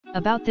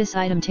About this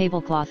item: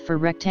 tablecloth for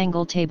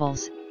rectangle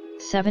tables,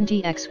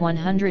 70x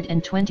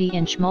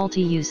 120-inch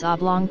multi-use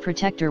oblong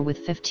protector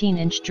with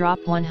 15-inch drop,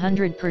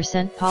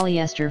 100%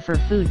 polyester for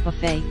food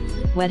buffet,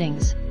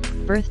 weddings,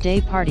 birthday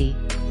party,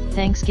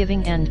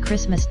 Thanksgiving and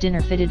Christmas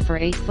dinner. Fitted for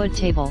 8-foot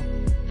table.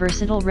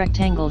 Versatile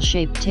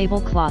rectangle-shaped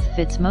tablecloth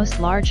fits most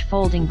large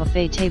folding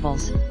buffet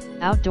tables,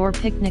 outdoor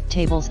picnic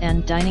tables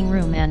and dining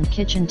room and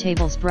kitchen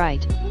tables.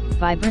 Bright,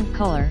 vibrant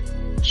color.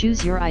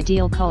 Choose your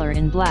ideal color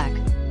in black,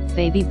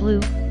 baby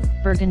blue,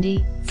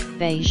 burgundy,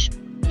 beige,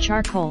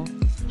 charcoal,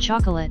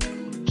 chocolate,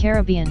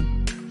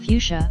 Caribbean,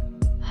 fuchsia,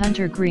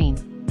 hunter green,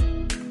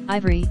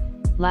 ivory,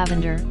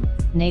 lavender,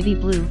 navy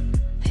blue,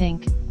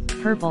 pink,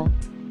 purple,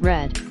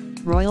 red,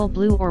 royal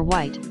blue or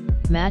white.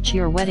 Match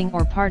your wedding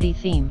or party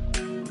theme.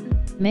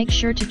 Make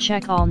sure to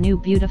check all new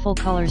beautiful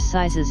colors,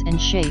 sizes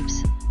and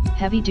shapes.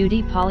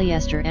 Heavy-duty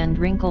polyester and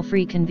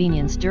wrinkle-free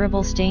convenience.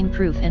 Durable,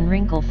 stain-proof and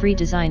wrinkle-free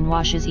design.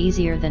 Washes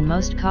easier than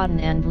most cotton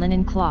and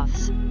linen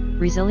cloths.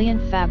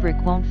 Resilient fabric,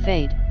 won't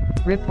fade,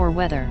 rip or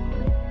weather.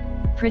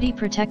 Pretty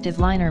protective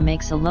liner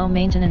makes a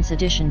low-maintenance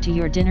addition to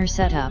your dinner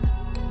setup.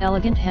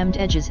 Elegant hemmed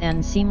edges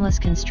and seamless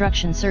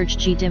construction. Search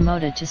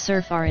Moda to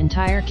surf our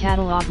entire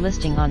catalog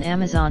listing on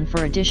Amazon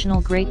for additional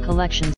great collections.